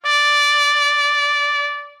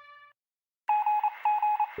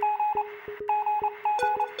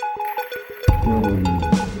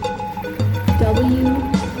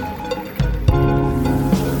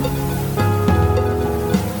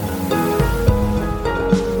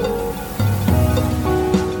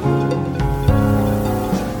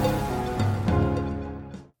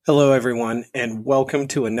Hello, everyone, and welcome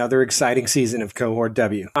to another exciting season of Cohort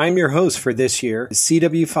W. I'm your host for this year,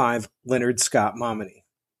 CW5 Leonard Scott Mominy.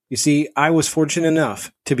 You see, I was fortunate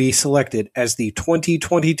enough to be selected as the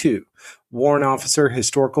 2022 Warrant Officer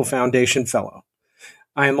Historical Foundation Fellow.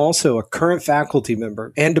 I am also a current faculty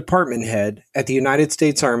member and department head at the United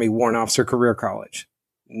States Army Warrant Officer Career College.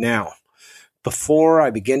 Now, before I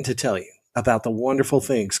begin to tell you about the wonderful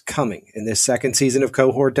things coming in this second season of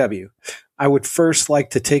Cohort W, I would first like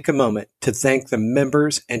to take a moment to thank the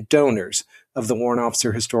members and donors of the Warrant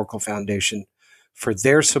Officer Historical Foundation for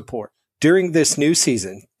their support. During this new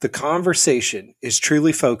season, the conversation is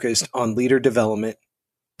truly focused on leader development,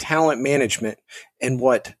 talent management, and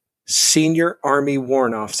what senior Army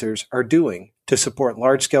warrant officers are doing to support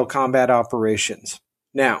large-scale combat operations.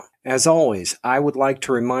 Now, as always, I would like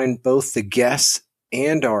to remind both the guests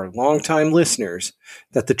and our longtime listeners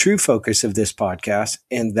that the true focus of this podcast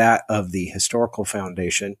and that of the Historical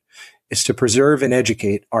Foundation is to preserve and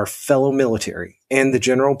educate our fellow military and the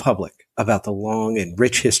general public about the long and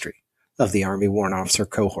rich history of the Army Warrant Officer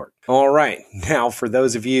cohort. All right, now for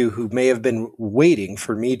those of you who may have been waiting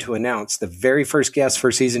for me to announce the very first guest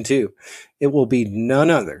for Season 2, it will be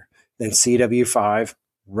none other than CW5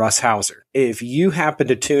 Russ Hauser. If you happened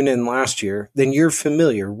to tune in last year, then you're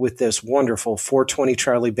familiar with this wonderful 420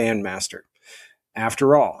 Charlie bandmaster.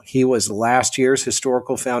 After all, he was last year's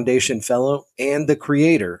Historical Foundation Fellow and the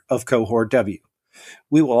creator of Cohort W.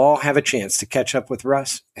 We will all have a chance to catch up with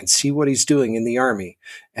Russ and see what he's doing in the Army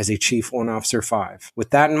as a Chief Warrant Officer 5. With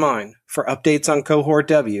that in mind, for updates on Cohort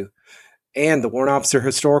W and the Warrant Officer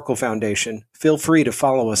Historical Foundation, feel free to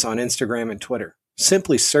follow us on Instagram and Twitter.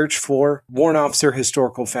 Simply search for Warrant Officer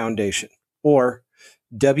Historical Foundation or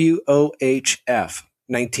WOHF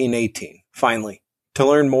 1918. Finally, to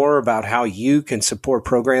learn more about how you can support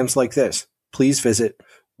programs like this, please visit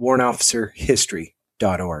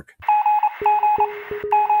warrantofficerhistory.org.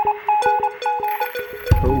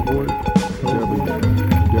 Cohort